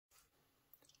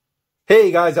Hey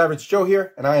guys, Average Joe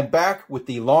here, and I am back with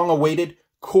the long-awaited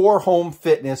Core Home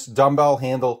Fitness Dumbbell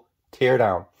Handle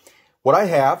Teardown. What I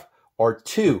have are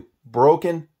two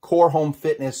broken Core Home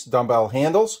Fitness dumbbell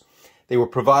handles. They were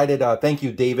provided, thank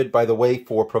you David, by the way,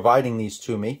 for providing these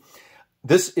to me.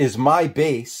 This is my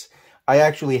base. I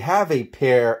actually have a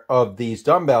pair of these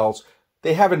dumbbells.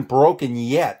 They haven't broken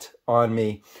yet on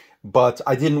me, but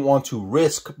I didn't want to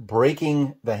risk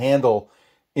breaking the handle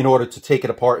in order to take it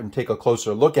apart and take a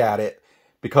closer look at it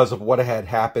because of what had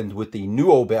happened with the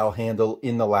NÜOBELL handle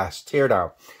in the last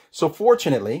teardown. So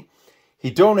fortunately,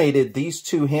 he donated these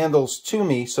two handles to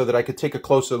me so that I could take a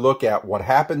closer look at what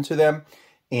happened to them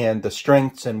and the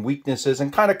strengths and weaknesses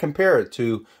and kind of compare it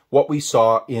to what we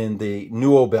saw in the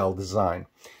NÜOBELL design.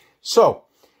 So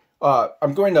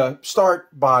I'm going to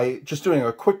start by just doing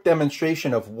a quick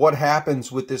demonstration of what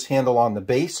happens with this handle on the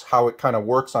base, how it kind of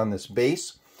works on this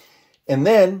base. And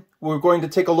then we're going to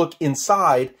take a look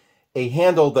inside a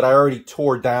handle that I already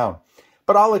tore down.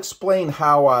 But I'll explain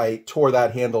how I tore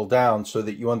that handle down so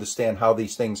that you understand how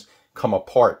these things come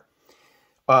apart.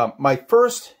 My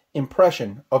first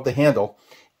impression of the handle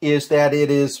is that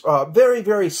it is very,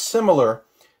 very similar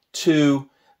to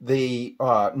the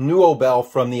NÜOBELL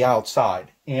from the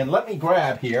outside. And let me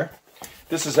grab here.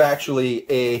 This is actually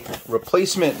a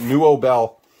replacement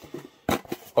NÜOBELL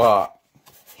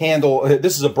handle.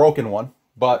 This is a broken one,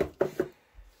 but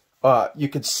you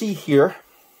can see here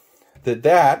that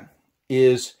that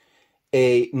is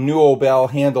a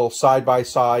NÜOBELL handle side by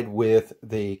side with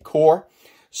the Core.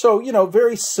 So, you know,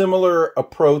 very similar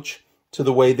approach to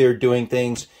the way they're doing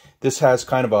things. This has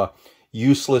kind of a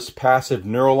useless passive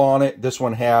knurl on it. This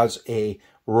one has a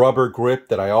rubber grip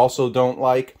that I also don't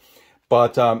like.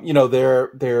 But, you know,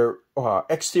 their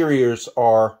exteriors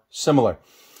are similar.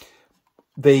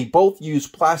 They both use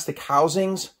plastic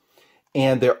housings,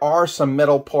 and there are some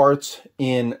metal parts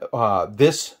in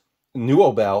this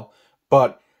NÜOBELL,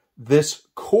 but this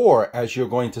Core, as you're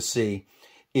going to see,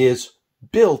 is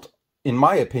built, in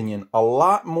my opinion, a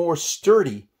lot more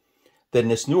sturdy than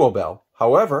this NÜOBELL.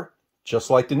 However, just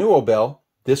like the NÜOBELL,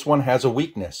 this one has a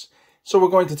weakness. So we're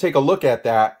going to take a look at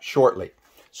that shortly.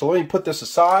 So let me put this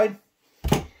aside.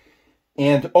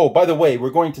 And, oh, by the way, we're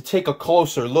going to take a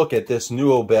closer look at this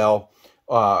NÜOBELL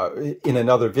in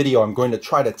another video. I'm going to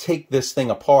try to take this thing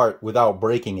apart without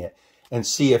breaking it and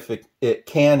see if it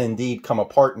can indeed come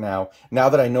apart now. Now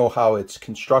that I know how it's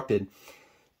constructed,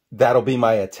 that'll be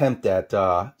my attempt at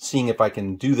seeing if I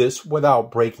can do this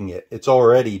without breaking it. It's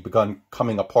already begun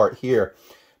coming apart here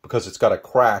because it's got a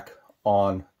crack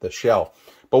on the shell.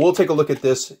 But we'll take a look at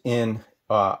this in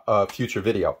a future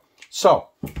video. So,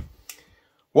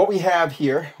 what we have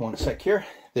here, one sec here,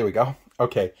 there we go.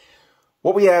 Okay,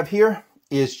 what we have here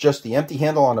is just the empty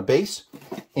handle on the base.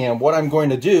 And what I'm going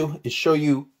to do is show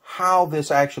you how this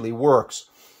actually works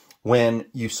when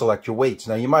you select your weights.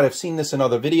 Now, you might have seen this in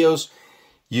other videos.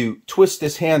 You twist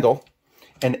this handle,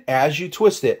 and as you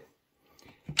twist it,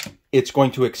 it's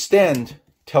going to extend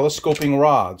telescoping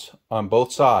rods on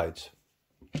both sides.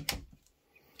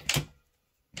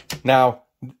 Now,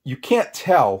 you can't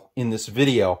tell in this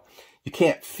video, you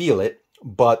can't feel it,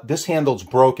 but this handle's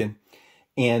broken,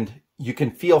 and you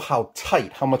can feel how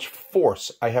tight, how much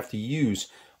force I have to use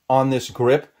on this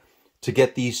grip to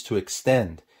get these to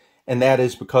extend. And that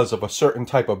is because of a certain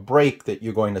type of break that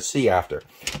you're going to see after.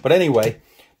 But anyway,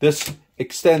 this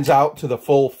extends out to the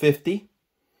full 50.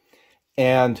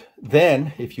 And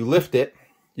then if you lift it,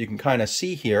 you can kind of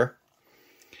see here,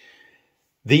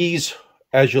 these,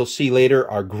 as you'll see later,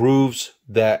 are grooves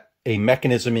that a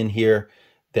mechanism in here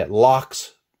that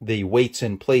locks the weights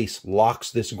in place,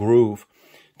 locks this groove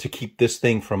to keep this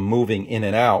thing from moving in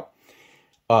and out.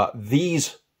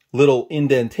 These little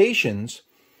indentations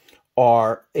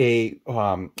are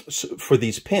for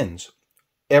these pins.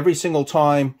 Every single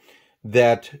time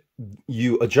that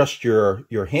you adjust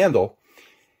your handle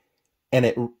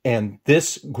and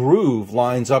this groove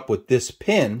lines up with this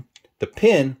pin, the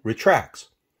pin retracts.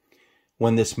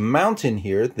 When this mountain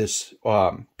here, this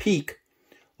peak,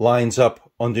 lines up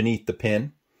underneath the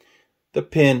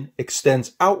pin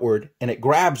extends outward and it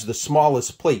grabs the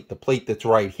smallest plate, the plate that's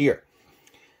right here.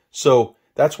 So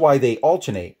that's why they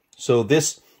alternate. So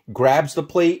this grabs the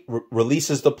plate,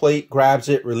 releases the plate, grabs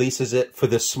it, releases it for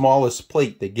the smallest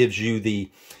plate that gives you the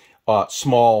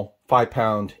small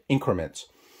 5-pound increments.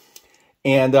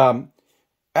 And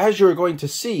as you're going to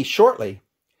see shortly,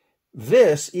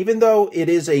 this, even though it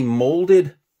is a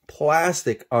molded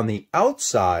plastic on the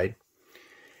outside,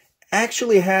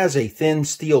 actually has a thin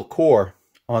steel core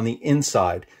on the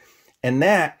inside. And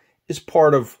that is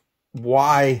part of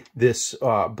why this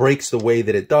breaks the way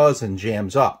that it does and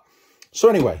jams up. So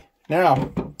anyway,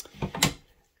 now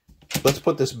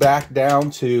put this back down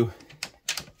to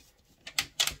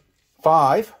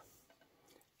 5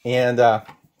 and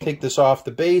take this off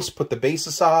the base, put the base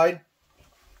aside,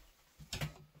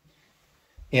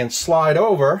 and slide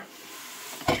over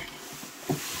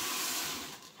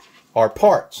our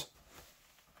parts.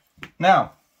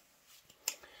 Now,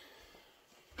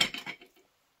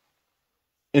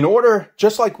 in order,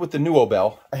 just like with the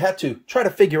NÜOBELL, I had to try to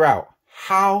figure out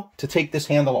how to take this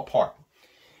handle apart.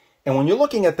 And when you're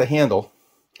looking at the handle,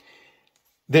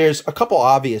 there's a couple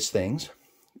obvious things.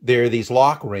 There are these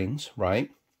lock rings, right?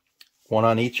 One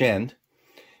on each end.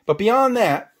 But beyond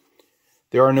that,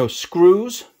 there are no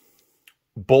screws,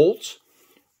 bolts,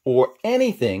 or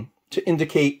anything to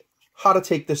indicate how to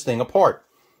take this thing apart.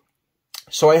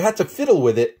 So I had to fiddle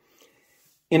with it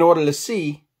in order to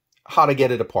see how to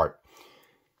get it apart.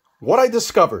 What I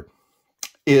discovered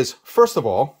is, first of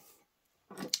all,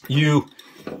 you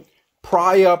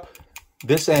pry up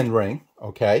this end ring,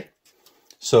 okay?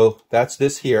 So that's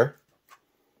this here.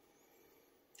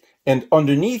 And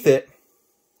underneath it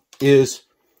is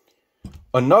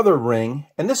another ring.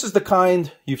 And this is the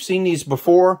kind, you've seen these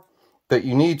before, that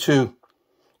you need to,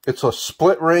 it's a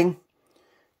split ring.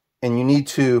 And you need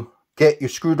to get your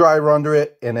screwdriver under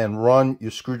it and then run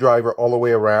your screwdriver all the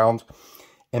way around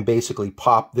and basically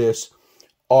pop this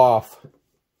off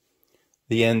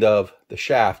the end of the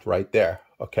shaft right there,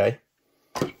 okay?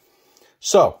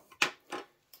 So,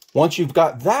 once you've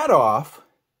got that off,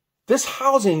 this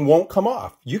housing won't come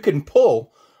off. You can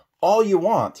pull all you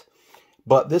want,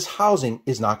 but this housing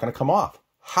is not going to come off.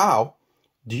 How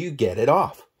do you get it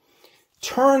off?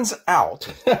 Turns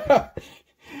out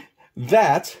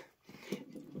that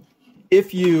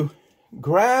if you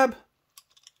grab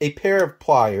a pair of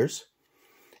pliers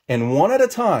and one at a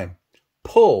time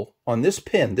pull on this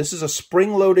pin, this is a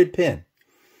spring-loaded pin.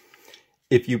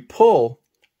 If you pull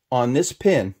on this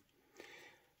pin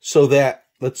so that,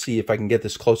 let's see if I can get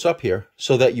this close up here,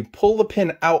 so that you pull the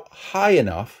pin out high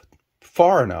enough,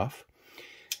 far enough,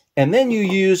 and then you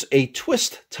use a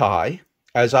twist tie,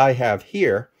 as I have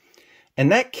here,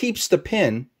 and that keeps the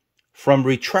pin from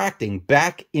retracting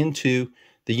back into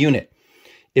the unit.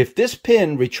 If this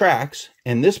pin retracts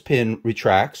and this pin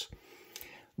retracts,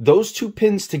 those two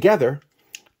pins together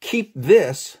keep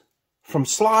this from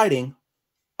sliding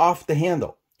off the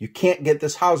handle. You can't get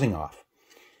this housing off.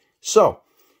 So,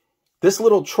 this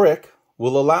little trick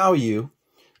will allow you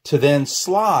to then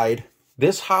slide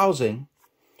this housing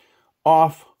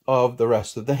off of the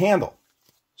rest of the handle.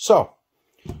 So,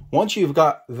 once you've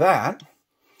got that,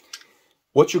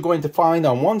 what you're going to find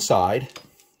on one side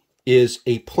is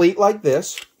a plate like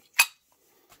this,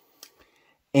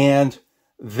 and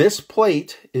this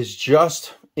plate is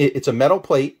just, it's a metal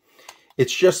plate.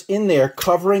 It's just in there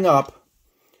covering up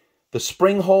the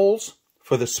spring holes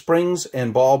for the springs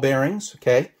and ball bearings,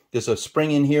 okay? There's a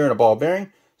spring in here and a ball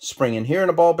bearing, spring in here and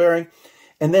a ball bearing.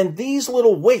 And then these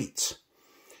little weights,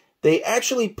 they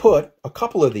actually put a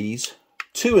couple of these,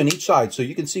 2 in each side. So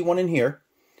you can see one in here.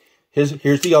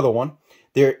 Here's the other one.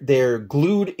 They're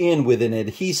glued in with an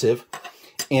adhesive,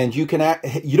 and you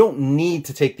don't need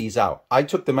to take these out. I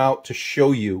took them out to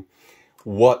show you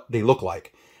what they look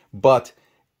like, but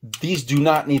these do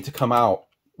not need to come out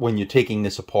when you're taking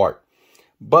this apart.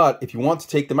 But if you want to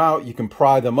take them out, you can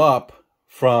pry them up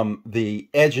from the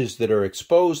edges that are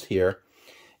exposed here,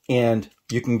 and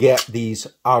you can get these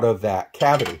out of that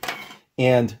cavity.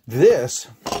 And this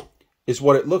is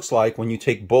what it looks like when you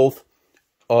take both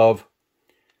of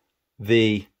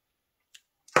the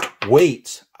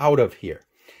weights out of here.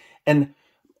 And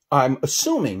I'm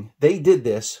assuming they did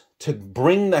this to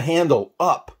bring the handle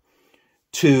up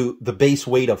to the base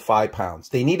weight of 5 pounds.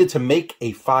 They needed to make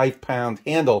a 5-pound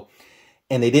handle,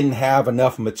 and they didn't have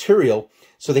enough material,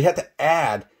 so they had to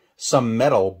add some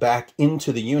metal back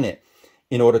into the unit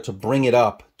in order to bring it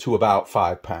up to about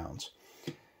 5 pounds.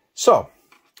 So,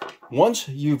 once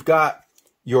you've got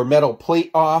your metal plate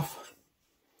off,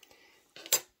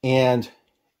 and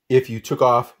if you took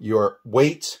off your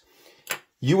weights,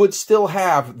 you would still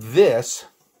have this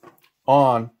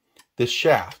on this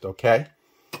shaft, okay?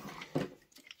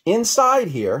 Inside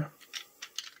here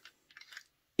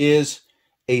is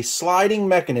a sliding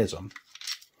mechanism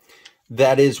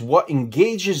that is what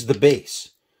engages the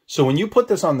base. So when you put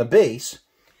this on the base,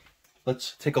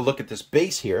 let's take a look at this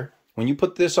base here. When you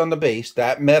put this on the base,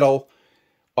 that metal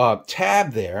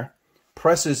tab there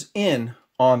presses in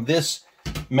on this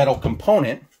metal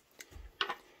component.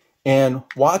 And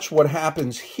watch what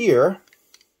happens here.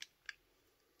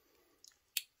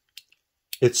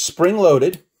 It's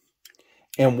spring-loaded.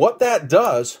 And what that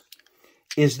does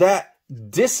is that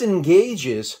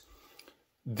disengages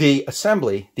the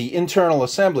assembly, the internal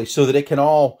assembly, so that it can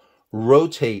all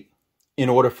rotate in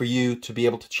order for you to be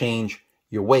able to change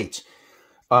your weights.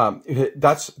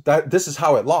 This is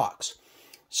how it locks.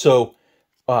 So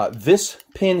this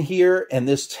pin here and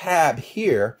this tab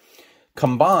here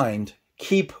combined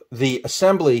keep the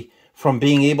assembly from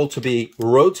being able to be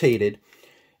rotated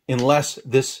unless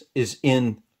this is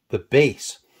in the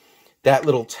base. That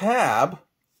little tab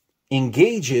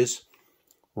engages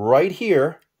right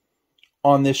here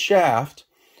on this shaft,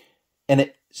 and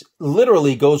it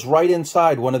literally goes right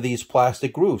inside one of these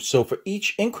plastic grooves. So for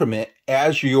each increment,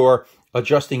 as you're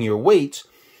adjusting your weights,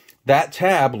 that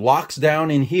tab locks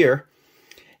down in here,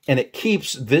 and it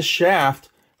keeps this shaft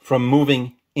from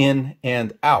moving in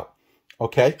and out.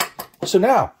 Okay, so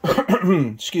now,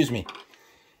 excuse me,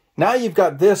 now you've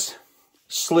got this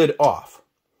slid off.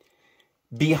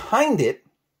 Behind it,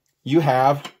 you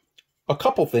have a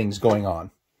couple things going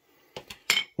on.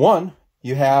 One,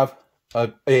 you have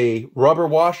a rubber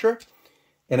washer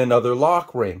and another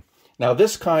lock ring. Now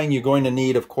this kind you're going to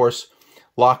need, of course,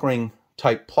 lock ring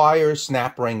type pliers,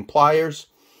 snap ring pliers.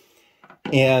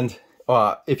 And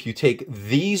if you take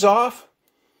these off,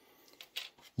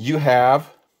 you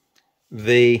have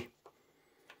the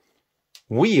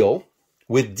wheel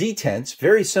with detents,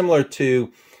 very similar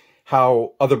to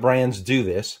how other brands do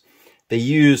this. They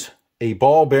use a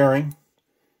ball bearing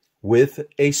with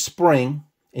a spring.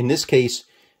 In this case,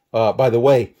 by the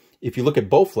way, if you look at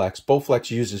Bowflex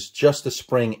uses just a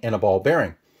spring and a ball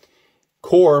bearing.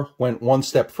 Core went one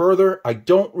step further. I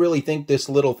don't really think this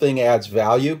little thing adds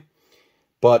value,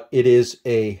 but it is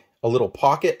a little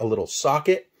pocket, a little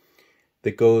socket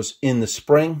that goes in the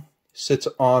spring, sits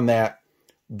on that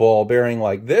ball bearing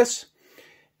like this.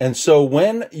 And so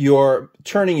when you're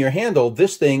turning your handle,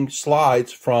 this thing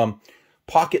slides from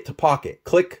pocket to pocket.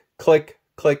 Click, click,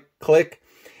 click, click.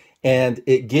 And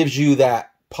it gives you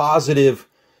that positive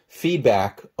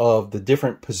feedback of the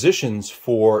different positions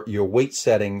for your weight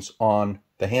settings on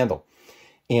the handle.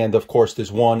 And of course,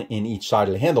 there's one in each side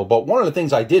of the handle. But one of the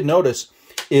things I did notice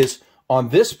is on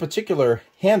this particular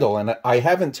handle, and I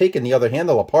haven't taken the other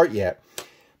handle apart yet,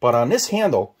 but on this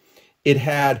handle, it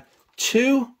had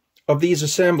two of these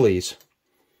assemblies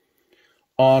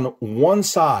on one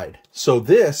side. So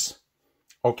this,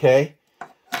 okay,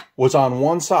 was on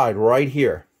one side right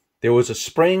here. There was a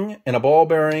spring and a ball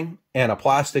bearing and a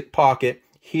plastic pocket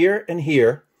here and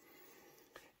here,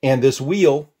 and this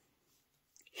wheel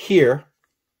here,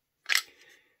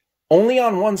 only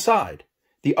on one side.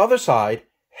 The other side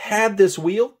had this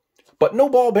wheel, but no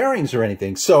ball bearings or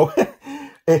anything. So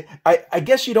I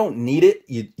guess you don't need it.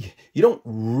 You don't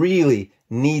really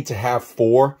need to have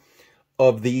four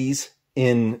of these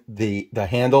in the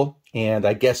handle, and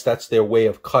I guess that's their way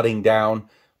of cutting down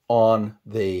on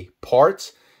the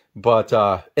parts. But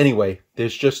anyway,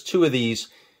 there's just two of these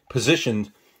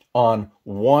positioned on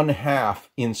one half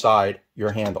inside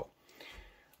your handle.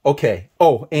 Okay.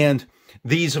 Oh, and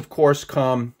these, of course,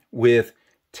 come with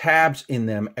tabs in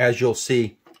them. As you'll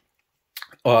see,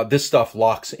 this stuff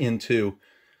locks into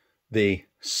the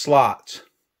slots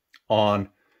on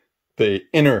the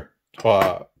inner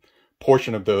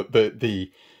portion of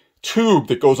the tube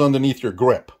that goes underneath your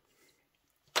grip.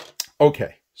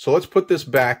 Okay, so let's put this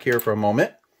back here for a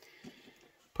moment.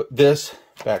 Put this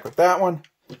back with that one.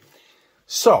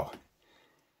 So,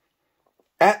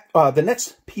 at the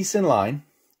next piece in line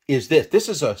is this. This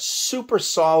is a super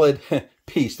solid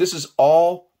piece. This is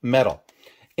all metal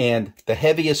and the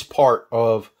heaviest part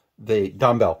of the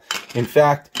dumbbell. In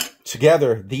fact,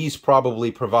 together, these probably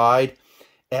provide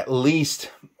at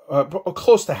least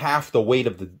close to half the weight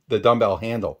of the dumbbell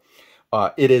handle.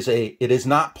 It is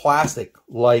not plastic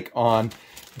like on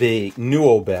the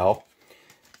NÜOBELL.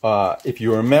 If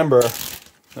you remember,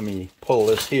 let me pull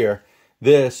this here.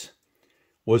 This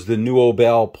was the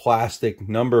NÜOBELL plastic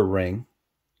number ring.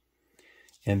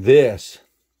 And this,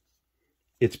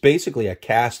 it's basically a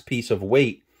cast piece of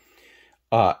weight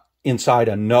inside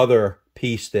another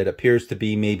piece that appears to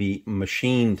be maybe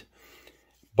machined.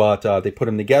 But they put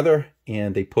them together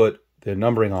and they put the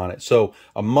numbering on it. So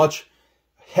a much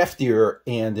heftier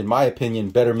and, in my opinion,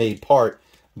 better made part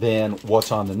than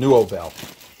what's on the NÜOBELL.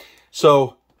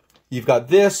 So you've got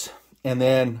this, and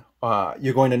then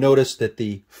you're going to notice that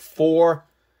the four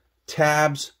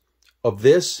tabs of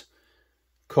this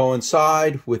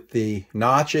coincide with the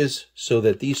notches so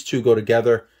that these two go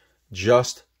together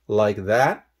just like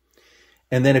that.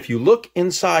 And then if you look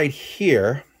inside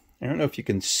here, I don't know if you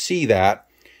can see that,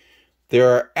 there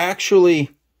are actually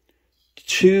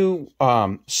two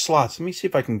slots. Let me see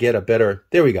if I can get a better,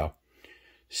 there we go.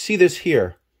 See this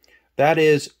here? That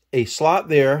is a slot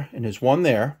there, and there's one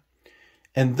there.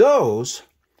 And those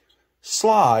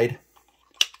slide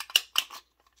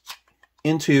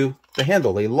into the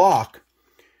handle. They lock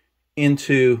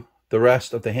into the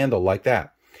rest of the handle like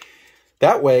that.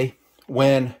 That way,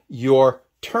 when you're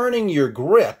turning your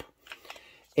grip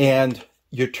and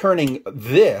you're turning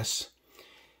this,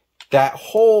 that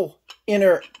whole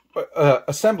inner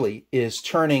assembly is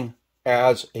turning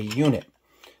as a unit.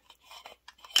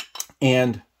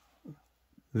 And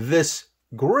this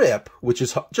grip, which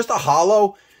is just a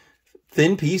hollow,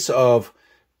 thin piece of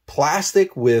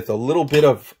plastic with a little bit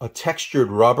of a textured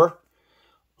rubber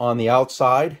on the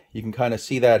outside. You can kind of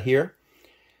see that here.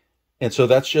 And so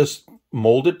that's just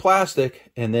molded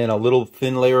plastic and then a little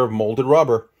thin layer of molded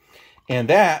rubber. And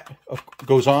that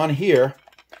goes on here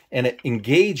and it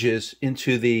engages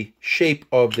into the shape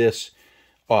of this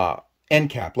end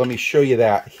cap. Let me show you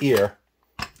that here.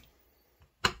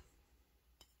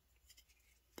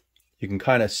 You can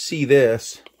kind of see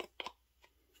this.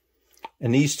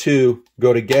 And these two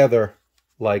go together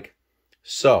like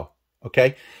so,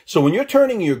 okay? So when you're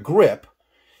turning your grip,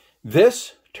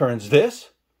 this turns this.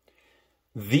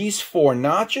 These four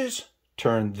notches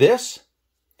turn this.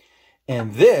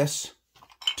 And this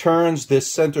turns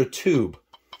this center tube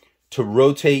to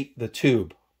rotate the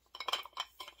tube.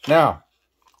 Now,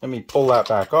 let me pull that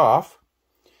back off.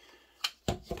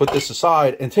 Put this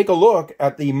aside and take a look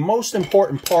at the most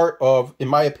important part of, in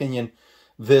my opinion,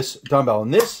 this dumbbell.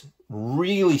 And this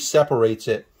really separates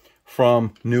it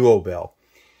from NÜOBELL.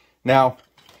 Now,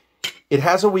 it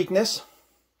has a weakness,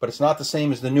 but it's not the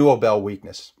same as the NÜOBELL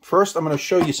weakness. First, I'm going to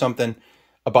show you something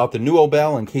about the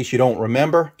NÜOBELL in case you don't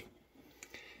remember.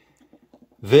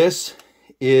 This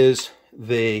is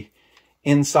the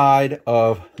inside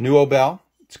of NÜOBELL.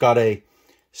 It's got a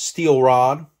steel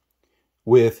rod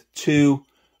with two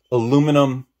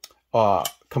aluminum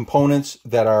components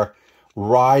that are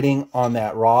riding on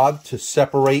that rod to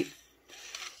separate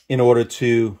in order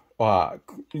to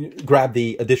grab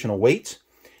the additional weights.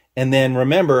 And then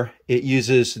remember, it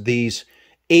uses these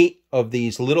 8 of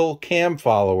these little cam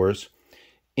followers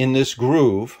in this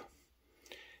groove,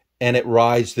 and it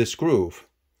rides this groove.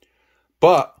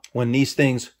 But when these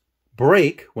things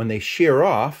break, when they shear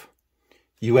off,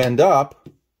 you end up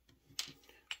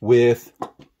with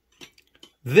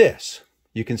this.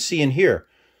 You can see in here,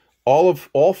 all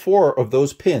 4 of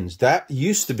those pins, that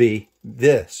used to be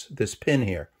this pin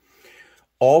here.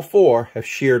 All 4 have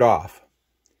sheared off.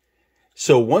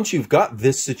 So once you've got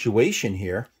this situation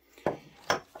here,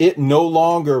 it no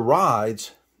longer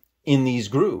rides in these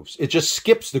grooves. It just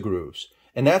skips the grooves.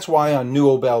 And that's why on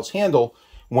NÜOBELL's handle,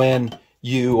 when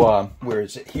you, where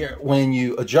is it here? When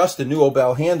you adjust the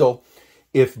NÜOBELL handle,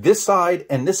 if this side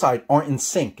and this side aren't in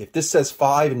sync, if this says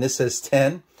 5 and this says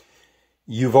 10,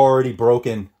 you've already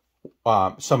broken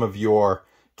some of your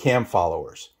cam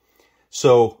followers.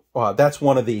 So that's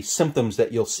one of the symptoms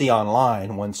that you'll see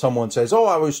online when someone says, oh,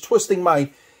 I was twisting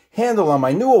my handle on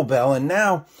my NÜOBELL and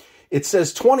now it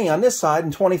says 20 on this side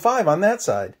and 25 on that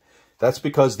side. That's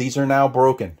because these are now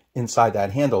broken inside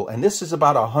that handle. And this is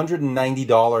about a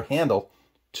 $190 handle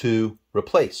to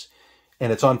replace.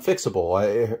 And it's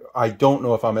unfixable. I don't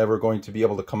know if I'm ever going to be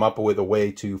able to come up with a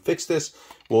way to fix this.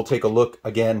 We'll take a look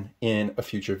again in a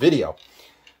future video.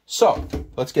 So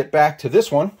let's get back to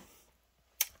this one.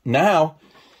 Now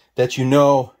that you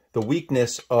know the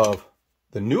weakness of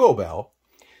the NÜOBELL,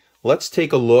 let's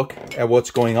take a look at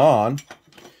what's going on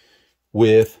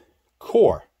with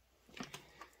Core.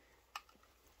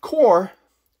 Core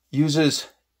uses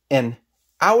an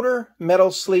outer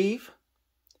metal sleeve.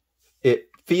 It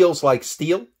feels like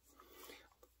steel.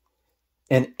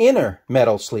 An inner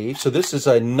metal sleeve. So this is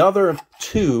another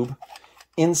tube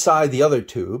inside the other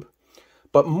tube.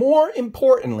 But more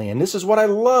importantly, and this is what I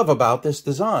love about this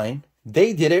design,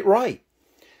 they did it right.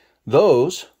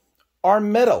 Those are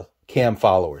metal cam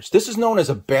followers. This is known as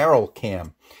a barrel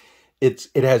cam. It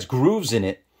has grooves in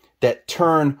it that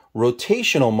turn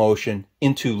rotational motion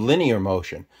into linear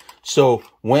motion. So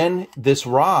when this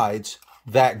rides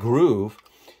that groove,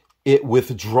 it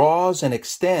withdraws and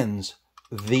extends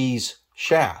these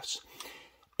shafts.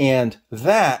 And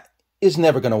that is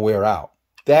never going to wear out.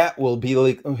 That will be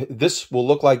like, this will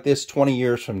look like this 20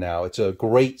 years from now. It's a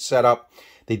great setup.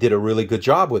 They did a really good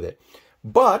job with it.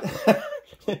 But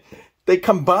they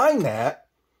combine that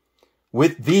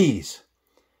with these.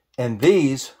 And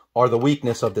these are the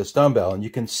weakness of this dumbbell. And you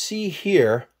can see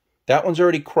here, that one's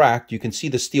already cracked. You can see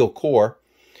the steel core.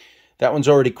 That one's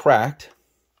already cracked.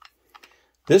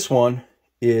 This one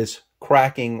is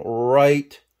cracking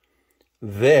right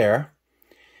there.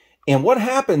 And what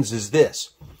happens is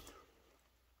this.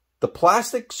 The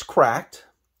plastic's cracked.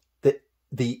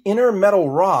 The inner metal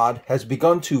rod has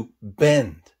begun to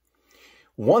bend.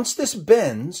 once this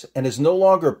bends and is no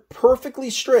longer perfectly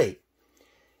straight,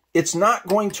 it's not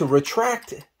going to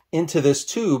retract into this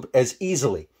tube as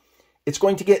easily. It's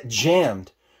going to get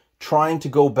jammed trying to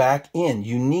go back in.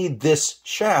 You need this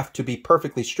shaft to be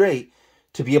perfectly straight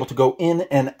to be able to go in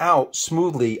and out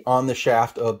smoothly on the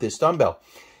shaft of this dumbbell.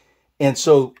 And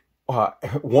so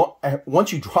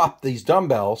once you drop these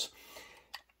dumbbells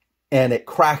and it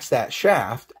cracks that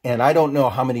shaft, and I don't know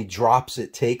how many drops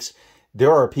it takes.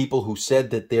 There are people who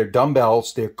said that their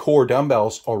dumbbells, their core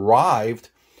dumbbells, arrived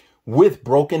with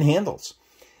broken handles.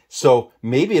 So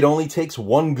maybe it only takes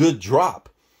one good drop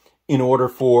in order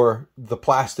for the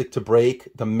plastic to break,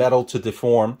 the metal to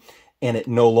deform, and it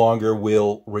no longer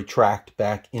will retract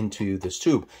back into this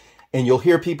tube. And you'll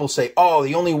hear people say, oh,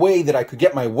 the only way that I could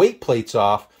get my weight plates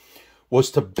off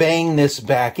was to bang this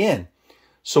back in.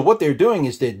 So what they're doing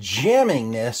is they're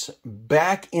jamming this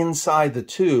back inside the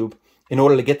tube in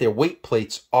order to get their weight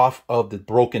plates off of the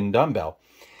broken dumbbell.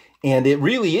 And it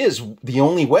really is the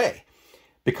only way,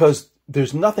 because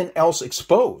there's nothing else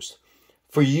exposed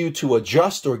for you to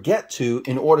adjust or get to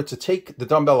in order to take the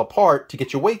dumbbell apart to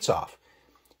get your weights off.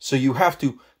 So you have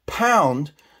to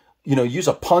pound, use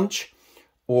a punch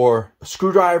or a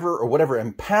screwdriver or whatever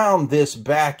and pound this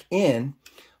back in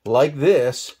like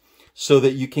this so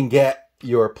that you can get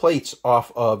your plates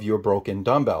off of your broken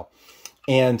dumbbell.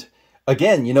 And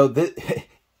again,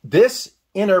 this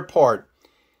inner part,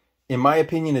 in my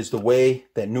opinion, is the way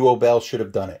that NÜOBELL should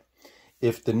have done it.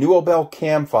 If the NÜOBELL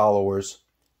cam followers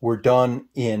were done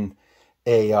in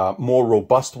a more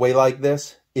robust way like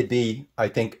this, it'd be, I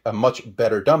think, a much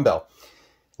better dumbbell.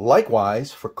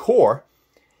 Likewise, for core,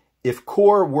 if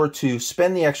core were to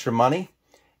spend the extra money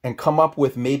and come up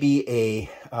with maybe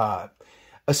a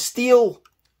steel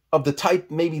of the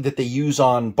type maybe that they use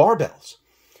on barbells,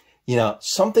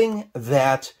 something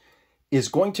that is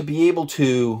going to be able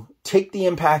to take the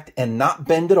impact and not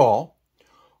bend at all.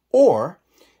 Or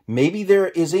maybe there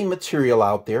is a material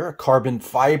out there, a carbon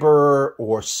fiber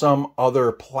or some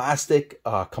other plastic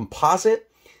composite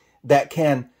that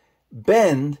can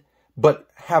bend but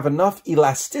have enough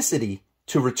elasticity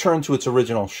to return to its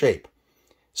original shape.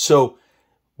 So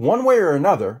one way or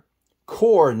another,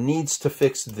 core needs to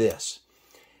fix this,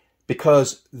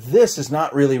 because this is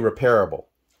not really repairable.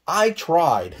 I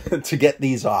tried to get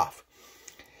these off,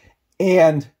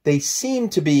 and they seem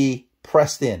to be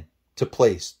pressed in to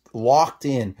place, locked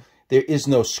in. There is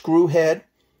no screw head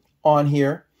on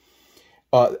here.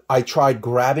 I tried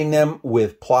grabbing them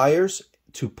with pliers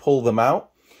to pull them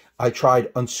out. I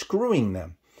tried unscrewing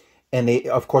them, and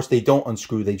of course they don't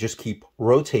unscrew, they just keep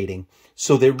rotating.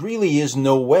 So there really is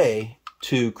no way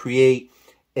to create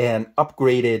an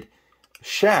upgraded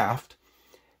shaft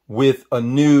with a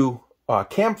new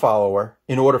cam follower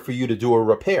in order for you to do a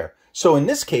repair. So in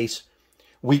this case,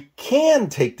 we can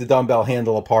take the dumbbell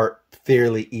handle apart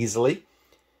fairly easily,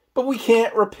 but we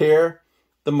can't repair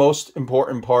the most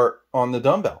important part on the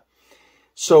dumbbell.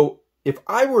 So if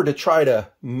I were to try to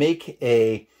make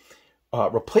a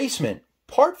replacement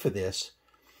part for this,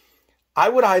 I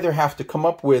would either have to come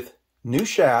up with new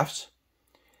shafts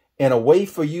and a way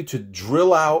for you to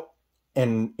drill out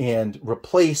and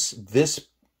replace this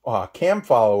cam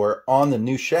follower on the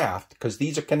new shaft, because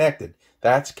these are connected.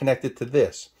 That's connected to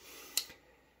this.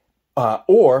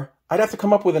 Or I'd have to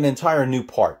come up with an entire new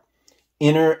part.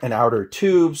 Inner and outer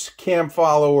tubes, cam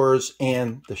followers,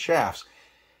 and the shafts.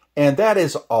 And that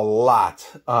is a lot.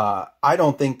 I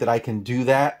don't think that I can do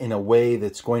that in a way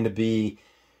that's going to be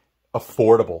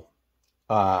affordable.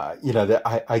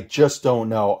 I just don't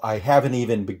know. I haven't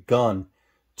even begun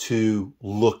to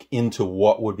look into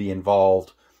what would be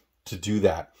involved to do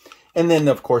that. And then,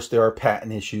 of course, there are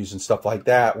patent issues and stuff like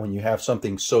that when you have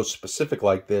something so specific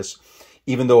like this.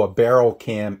 Even though a barrel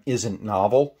cam isn't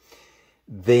novel,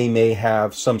 they may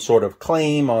have some sort of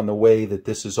claim on the way that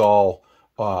this is all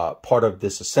part of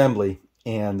this assembly,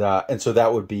 and so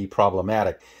that would be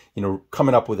problematic.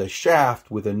 Coming up with a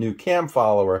shaft with a new cam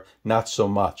follower, not so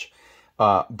much.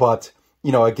 But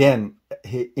again,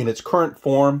 in its current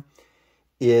form,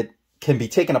 it can be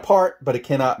taken apart, but it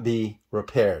cannot be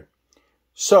repaired.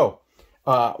 So,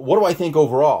 what do I think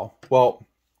overall? Well,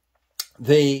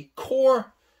 the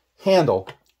core handle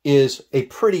is a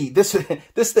pretty, this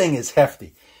thing is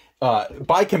hefty.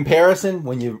 By comparison,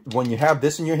 when you have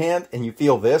this in your hand and you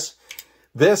feel this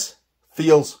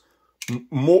feels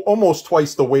almost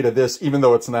twice the weight of this, even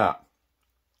though it's not.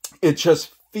 It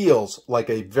just feels like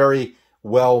a very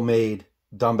well-made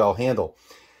dumbbell handle.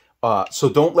 So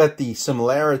don't let the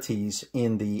similarities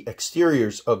in the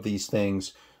exteriors of these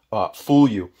things fool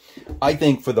you. I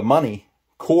think for the money,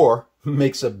 core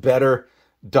makes a better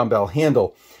dumbbell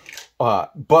handle.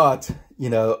 But, you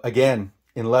know, again,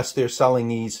 unless they're selling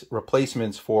these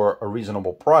replacements for a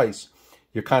reasonable price,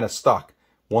 you're kind of stuck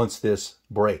once this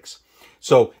breaks.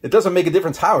 So it doesn't make a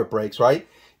difference how it breaks, right?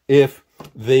 If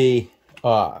the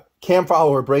cam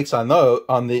follower breaks on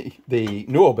the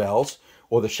NÜOBELLs,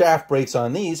 or the shaft breaks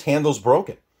on these, handle's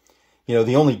broken. You know,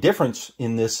 the only difference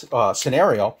in this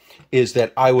scenario is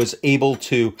that I was able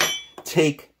to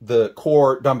take the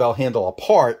core dumbbell handle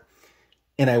apart,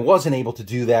 and I wasn't able to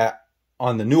do that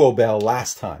on the NÜOBELL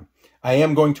last time. I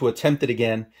am going to attempt it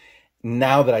again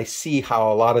now that I see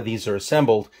how a lot of these are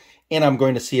assembled, and I'm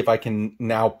going to see if I can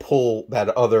now pull that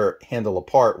other handle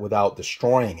apart without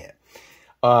destroying it.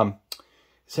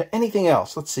 Is there anything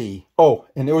else? Let's see. Oh,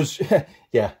 and there was,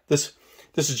 yeah, this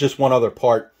is just one other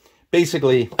part.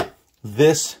 Basically,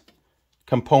 this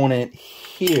component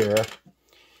here,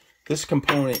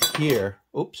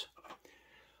 oops,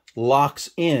 locks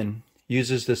in,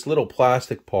 uses this little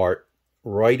plastic part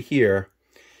right here,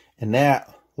 and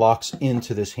that locks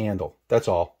into this handle. That's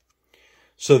all.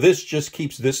 So this just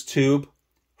keeps this tube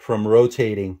from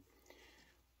rotating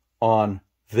on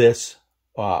this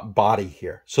body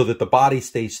here, so that the body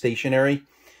stays stationary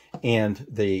and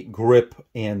the grip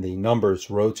and the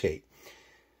numbers rotate.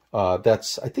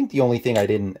 That's, I think, the only thing I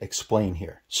didn't explain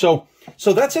here. So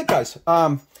that's it, guys.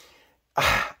 I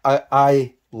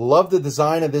love the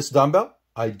design of this dumbbell.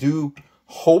 I do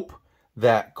hope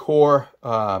that Core,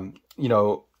 you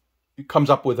know, comes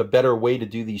up with a better way to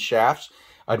do these shafts.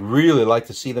 I'd really like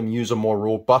to see them use a more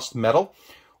robust metal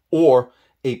or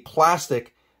a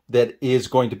plastic that is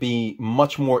going to be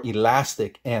much more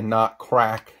elastic and not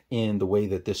crack in the way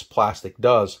that this plastic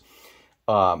does.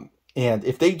 And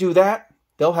if they do that,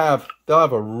 they'll have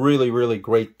a really, really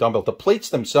great dumbbell. The plates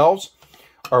themselves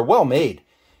are well made.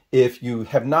 If you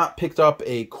have not picked up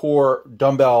a Core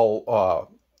dumbbell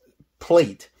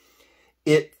plate,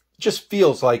 it just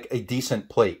feels like a decent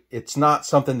plate. It's not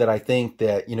something that I think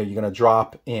that, you know, you're going to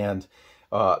drop and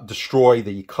destroy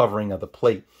the covering of the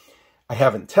plate. I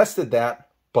haven't tested that,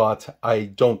 but I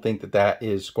don't think that that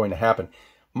is going to happen.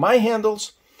 My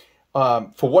handles,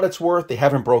 for what it's worth, they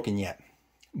haven't broken yet.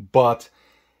 But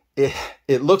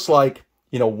it looks like,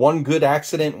 you know, one good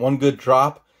accident, one good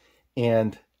drop,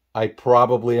 and I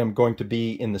probably am going to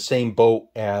be in the same boat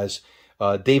as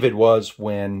David was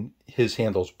when his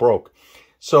handles broke.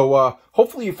 So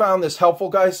hopefully you found this helpful,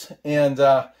 guys. And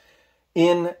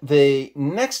in the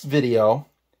next video,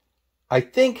 I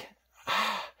think,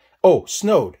 oh,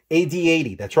 Snowed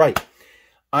AD80, that's right.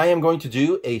 I am going to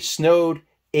do a Snowed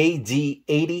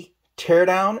AD80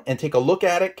 teardown and take a look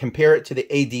at it, compare it to the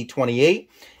AD28.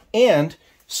 And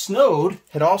Snowed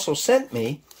had also sent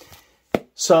me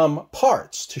some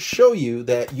parts to show you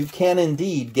that you can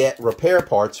indeed get repair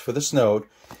parts for the Snowed,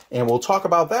 and we'll talk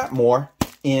about that more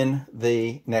in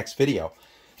the next video.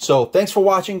 So thanks for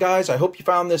watching, guys. I hope you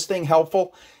found this thing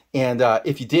helpful, and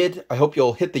if you did, I hope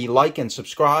you'll hit the like and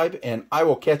subscribe, and I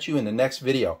will catch you in the next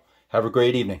video. Have a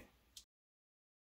great evening.